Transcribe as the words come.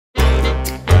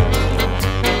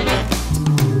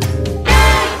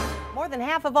and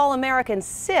half of all Americans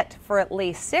sit for at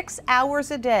least 6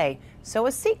 hours a day. So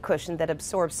a seat cushion that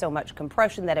absorbs so much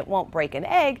compression that it won't break an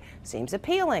egg seems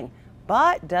appealing.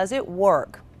 But does it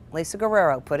work? Lisa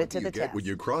Guerrero put it to the test. When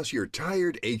you cross your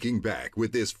tired, aching back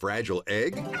with this fragile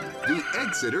egg? The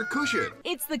Egg Sitter Cushion.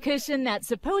 It's the cushion that's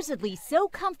supposedly so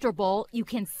comfortable you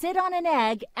can sit on an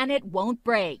egg and it won't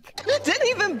break. It didn't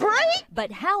even break?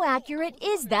 But how accurate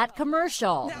is that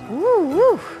commercial?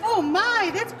 Ooh. Oh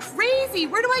my, that's crazy.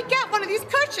 Where do I get one of these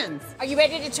cushions? Are you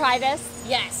ready to try this?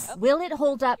 Yes. Will it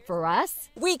hold up for us?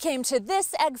 We came to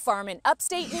this egg farm in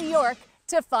upstate New York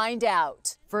to find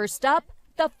out. First up,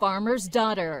 the farmer's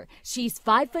daughter. She's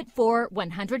 5'4",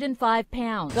 105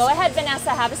 pounds. Go ahead,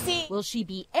 Vanessa, have a seat. Will she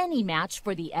be any match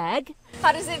for the egg?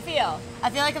 How does it feel? I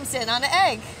feel like I'm sitting on an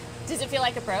egg. Does it feel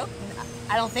like it broke?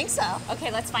 I don't think so. Okay,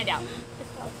 let's find out.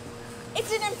 It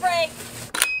didn't break.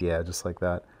 Yeah, just like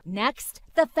that. Next,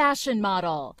 the fashion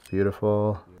model.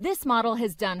 Beautiful. This model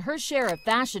has done her share of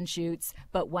fashion shoots,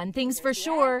 but one thing's for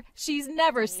sure, she's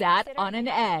never sat on an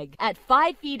egg. At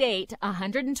 5'8",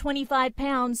 125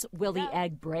 pounds, will the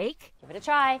egg break? Give it a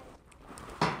try.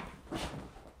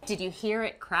 Did you hear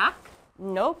it crack?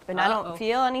 Nope, and I don't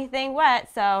feel anything wet,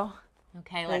 so.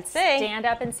 Okay, let's see. Stand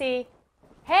up and see.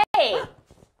 Hey!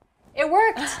 It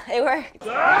worked. It worked.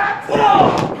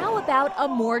 How about a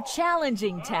more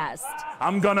challenging test?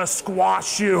 I'm gonna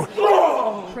squash you.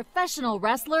 Professional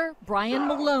wrestler Brian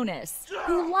Malonis,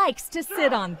 who likes to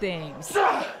sit on things.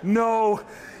 No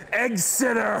egg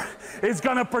sitter is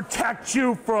gonna protect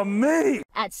you from me.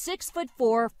 At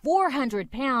 6'4", 400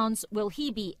 pounds, will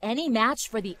he be any match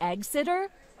for the egg sitter?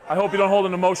 I hope you don't hold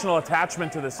an emotional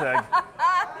attachment to this egg.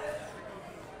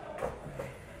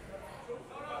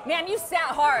 Man, you sat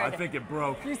hard. I think it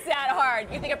broke. You sat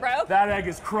hard. You think it broke? That egg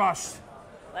is crushed.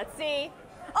 Let's see.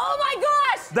 Oh my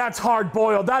gosh! That's hard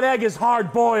boiled. That egg is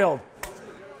hard boiled.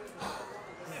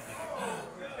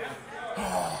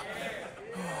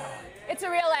 It's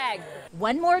a real egg.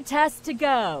 One more test to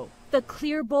go. The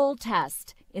clear bowl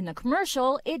test. In the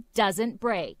commercial, it doesn't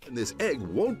break. This egg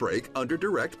won't break under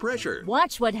direct pressure.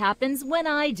 Watch what happens when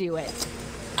I do it.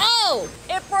 Oh!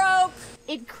 It broke!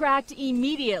 It cracked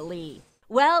immediately.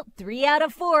 Well, 3 out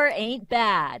of 4 ain't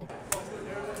bad.